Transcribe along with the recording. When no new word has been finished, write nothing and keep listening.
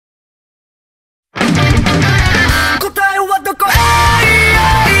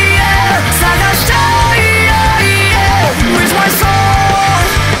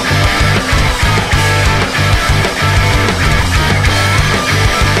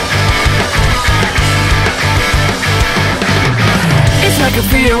can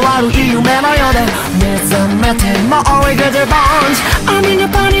feel 悪い夢のようで目覚めても we get the bones I'm in a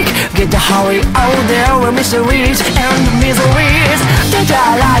panic get the hurry all there were mysteries and miseries 出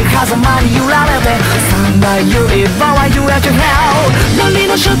たらい狭間に揺られて三枚揺り場は揺れて hell 何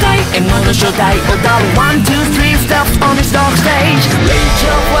の正体 M の正体踊る 1, 2, 3 steps on this dark stage Rage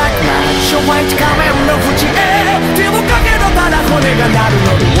of black match ホワイト仮面の縁へ手をかけどただ骨が鳴る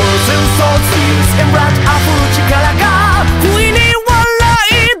の The words and souls thieves and rat 溢る力が不意に笑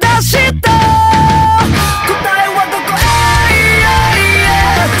い出した答えはどこへ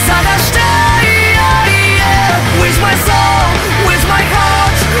探して With my soul, with my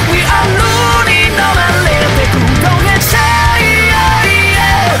heart We are running on and let it go Don't get shy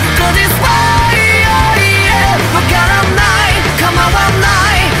Cause it's fine わからない構わな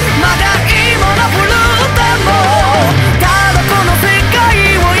いまだいいもの振るってもただこの世界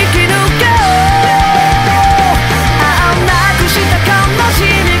を生き抜けなくした悲し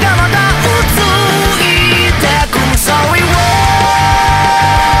みがまた移ってく Sorry words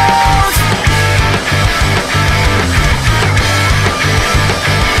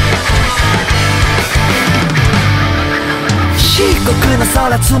漆黒の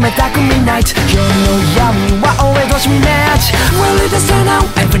空冷たくミッドナイト夜の闇は俺越し見ねち Really the sun out,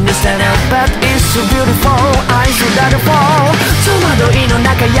 everything is stand out But it's so beautiful, I should let it fall 戸惑いの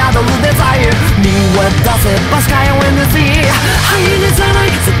中宿るデザイン見渡せば Sky when you see 灰にざな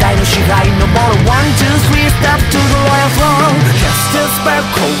い世代の支配登る 1, 2, 3 step to the royal throne Cast a spell,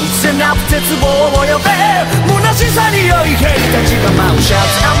 closing up 絶望を呼べ虚しさに酔い兵たちが舞う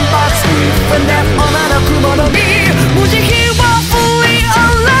Shouts and bats with the net 女の雲の実無慈悲は振り下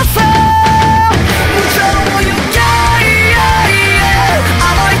ろせ無情を行け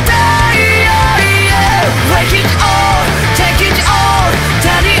歩いて Break it all, take it all 手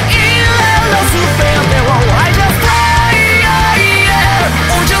に入れろ全てを I just fly,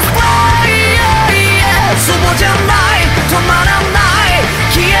 oh just fly 壺じゃない止まらない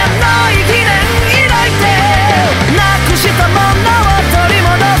消えない記念抱いてなくしたものを取り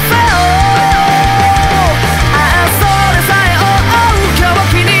戻す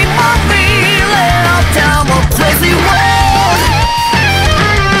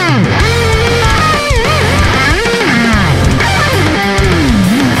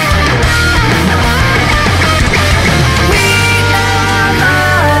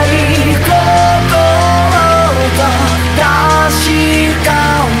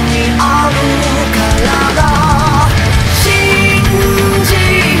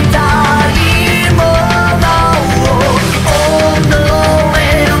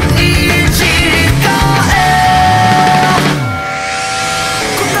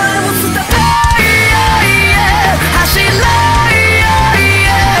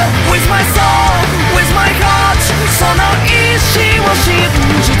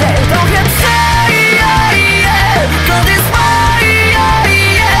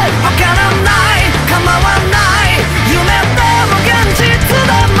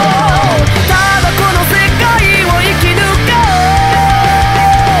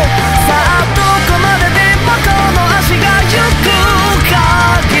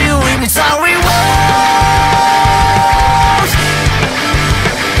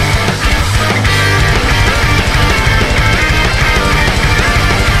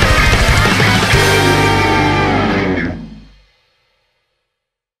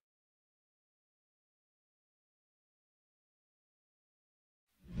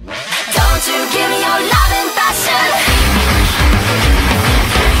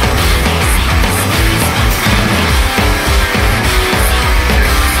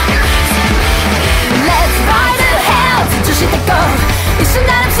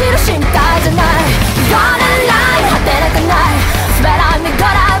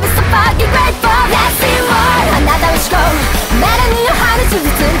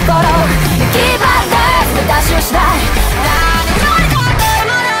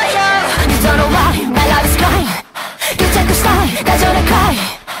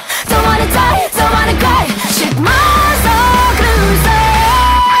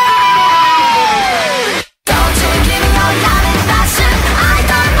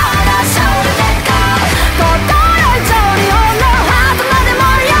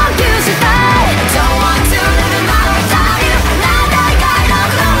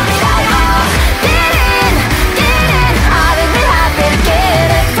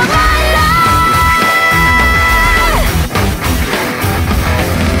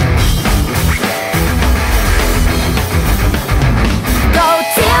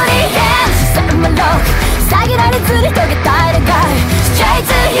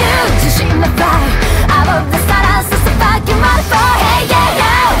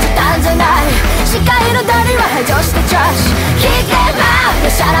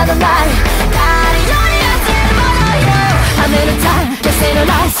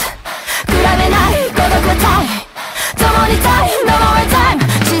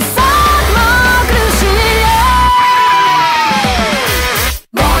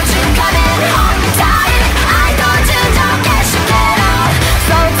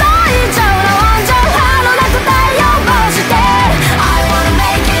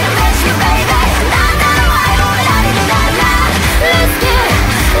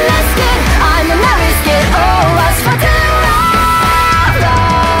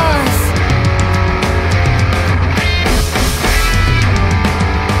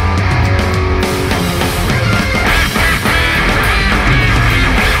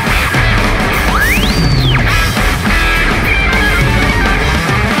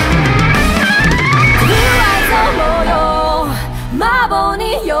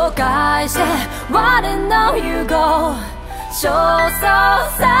れの融合焦燥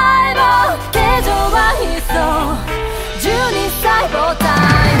細胞形状は一層12細胞体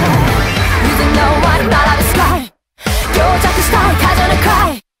You don't know what about the sky 漂着したい過剰な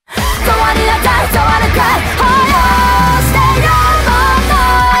回永遠になったい永遠な回抱擁してよ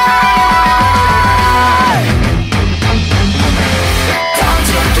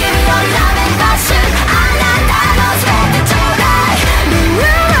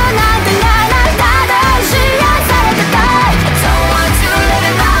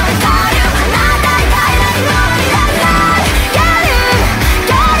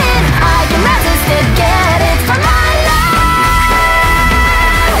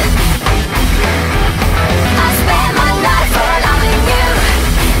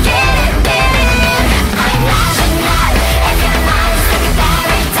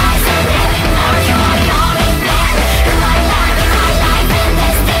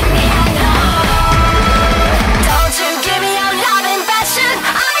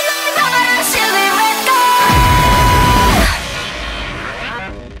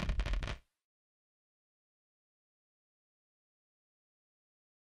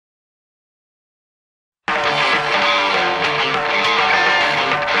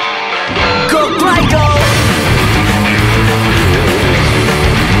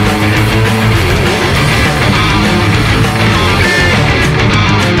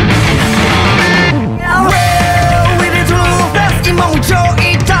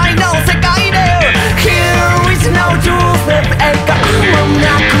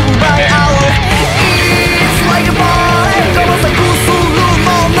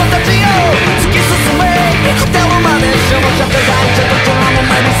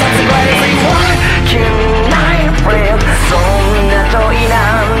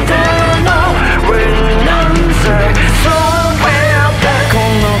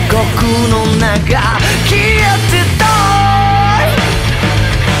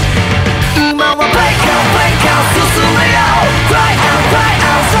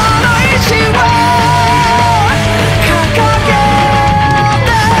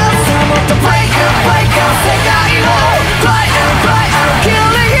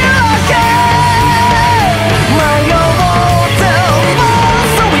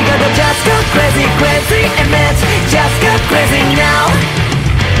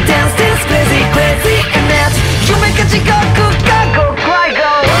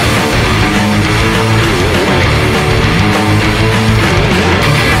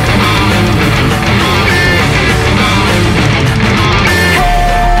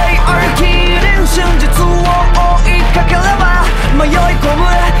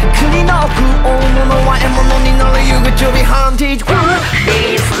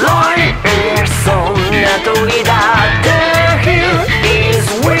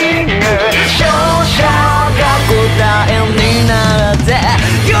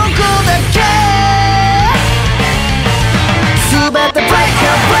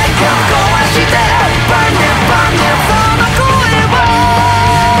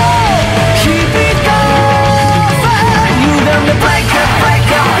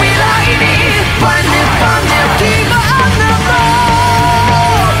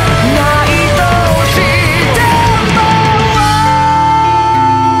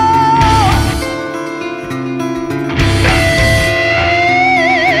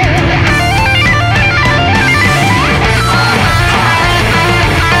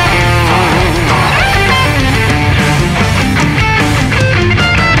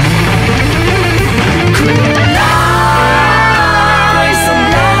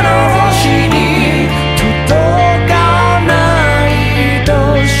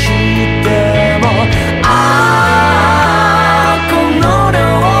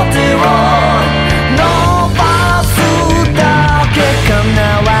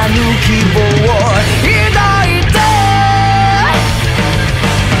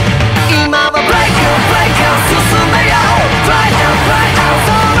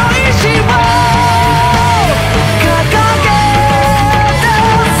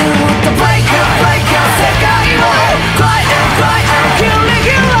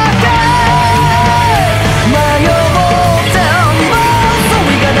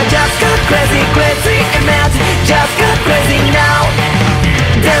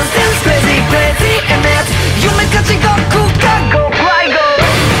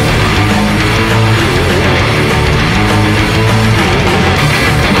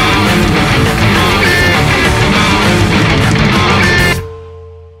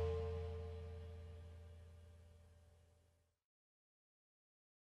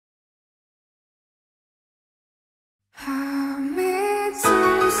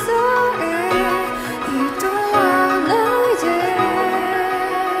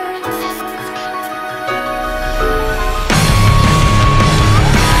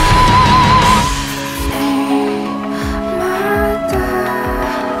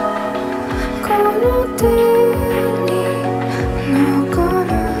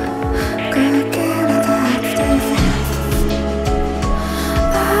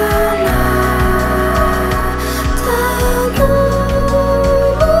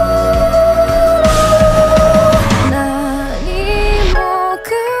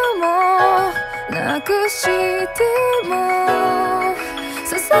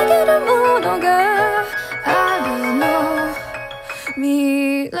るものがあるの。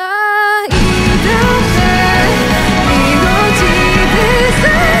未来だって命でさ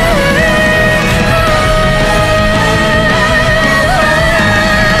え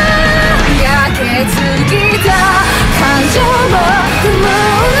焼けつぎた感情も雲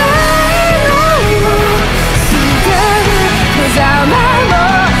ないのよ。捨てる無様も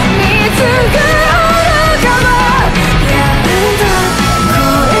見つかるかも。やんだ声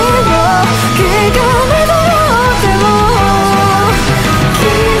を毛がめのっても気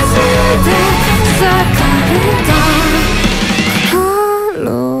づいて裂かれた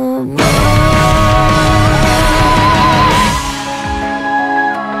心も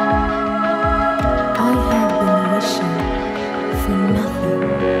I have been wishing for nothing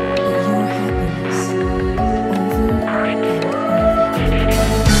but your happiness over and over.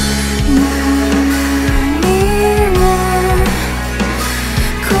 何も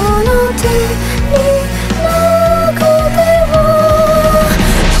この手になくても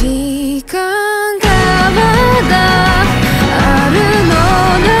時間がまだあるの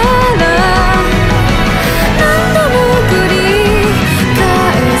なら何度も繰り返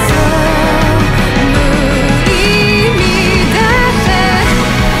そう無意味だって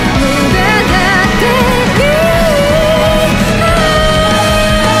無駄だっていい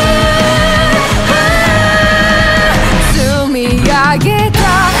積み上げた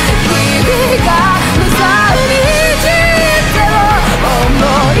日々が無残に散っても思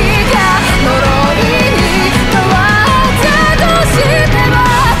いが呪いに変わったとしても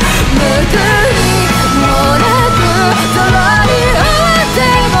無垢にもなく空に終わって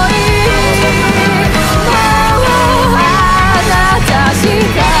もいい。もうあなたしか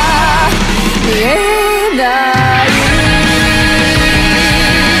見えない。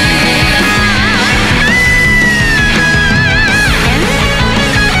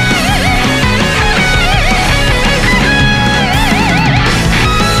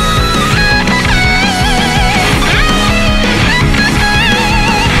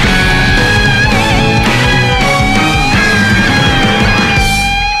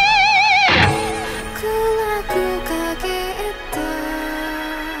暗くかけた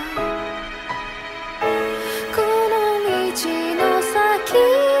この道の先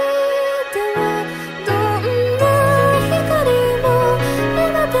ではどんな光もや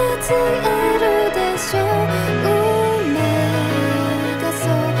がて消えるでしょう。運命がそう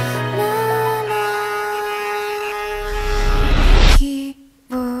なら希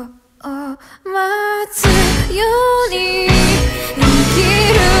望を待つより生き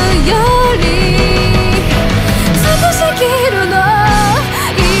るより少し生きるの。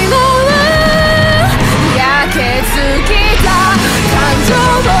今は焼けつきた感情も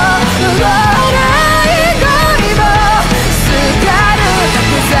笑い声もすがる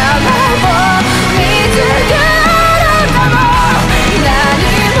無様も見つかるかも。何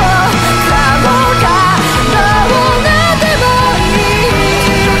もかもがどうなってもいい。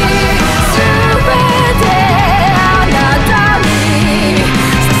全てあなたに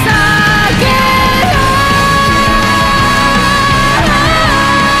捧げる。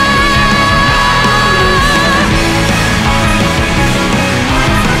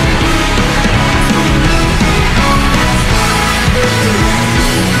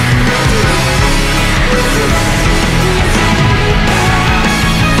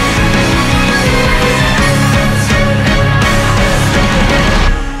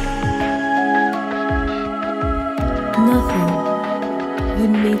Nothing would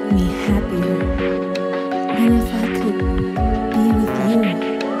make me happier than if I could be with you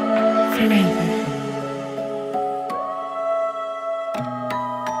forever.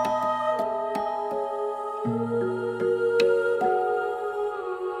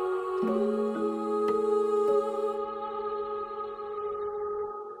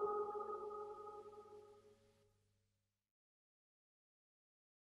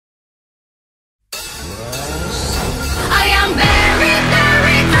 I am very,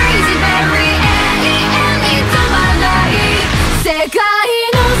 very crazy, very alien to my life. 世界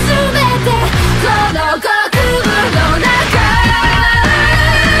のすべてこの国の中。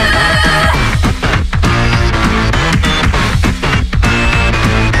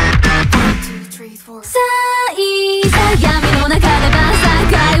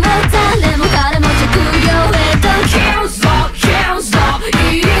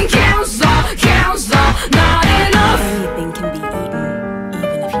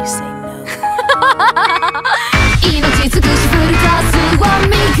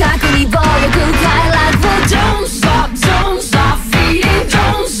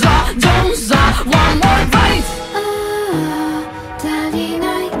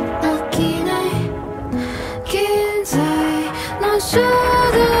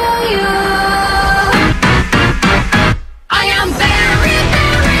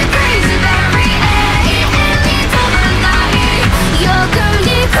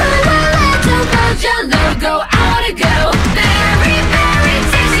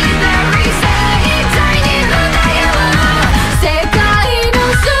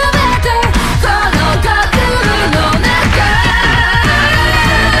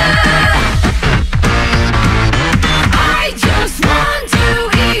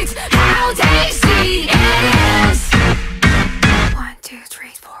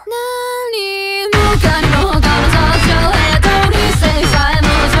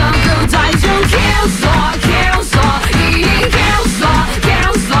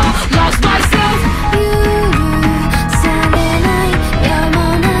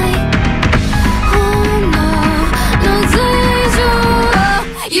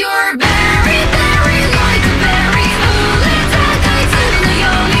You're very, very like a berry 触れた海鶴のよ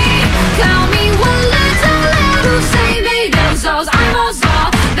うに顔見割れたlittle say me those I'm also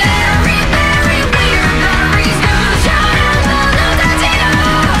very, very weird berries 無邪な者たちの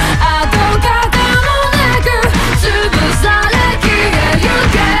跡形もなく潰され消えゆ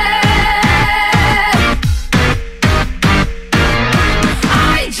け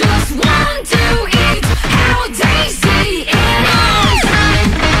I just want to eat how tasty it is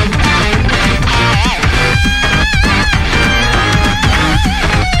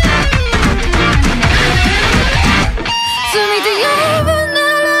罪と呼ぶな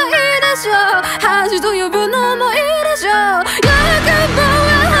らいいでしょう恥と呼ぶのもいいでしょう欲望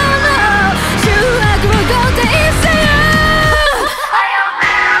は花醜悪をごていせよ I am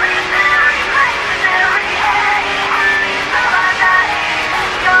very, very like a berry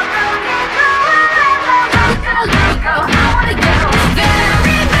You're looking good I wanna go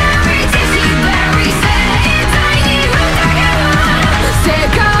Very, very tasty berry 生体に疑う世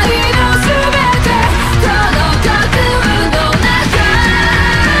界のすべてこの架空の中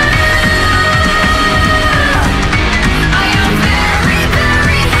I am very,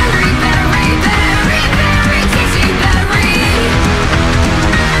 very hungry berry Very, very tasty berry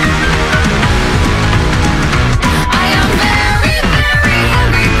I am very, very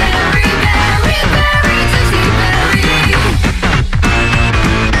hungry berry Very, very tasty berry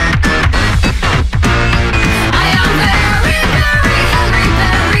I am very, very hungry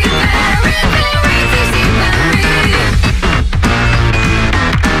berry Very, very tasty berry I am very, very hungry berry Very, very tasty berry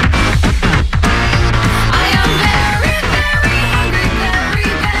I am very, very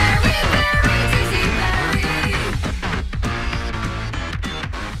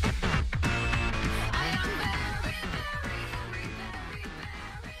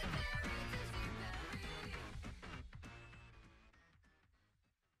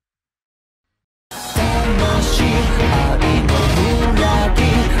楽しい愛の裏切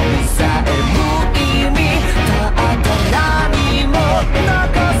りさえ無意味たった何も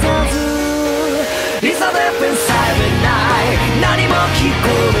残さずいざでペンさえない何も聞こ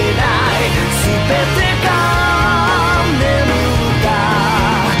えない全てが眠った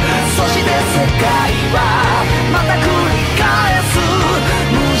そして世界はまた繰り返す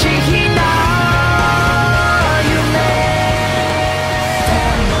無慈悲な夢楽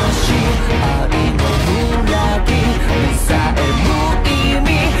しい愛の裏切りさえ無意味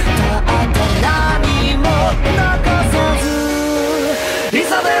たった何も残さずい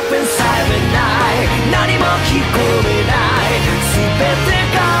ざでペンさえない何も聞こえない全て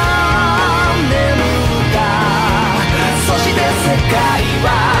が眠ったそして世界は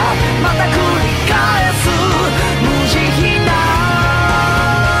また繰り返す無慈悲な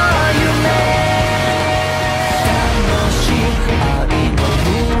夢楽しい愛の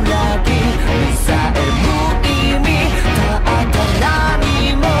裏切りさえ無意味たった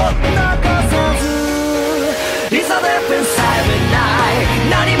何も残さずいざでペンさえない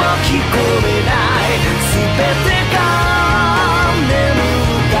何も聞こえない全てが眠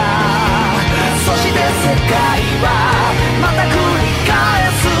ったそして世界はまた繰り返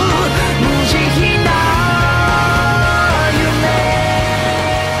す無慈悲な夢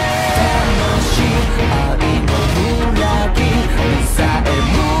楽しい愛の裏切りさえ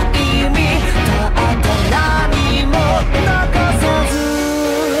無意味たった何も残さず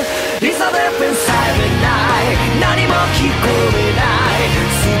いざでペンさえない何も聞こえない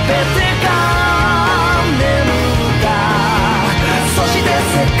全てが眠ったそして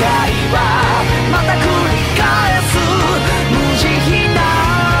世界はまた繰り返す無慈悲な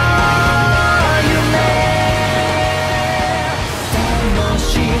夢楽し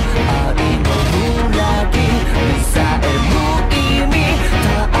い愛の裏切りさえ無意味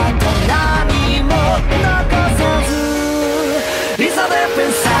たった何も残さずいざでペ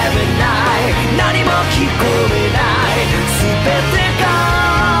ンさえない何も聞こえない全てが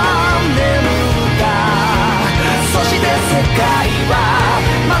眠ったそして世界は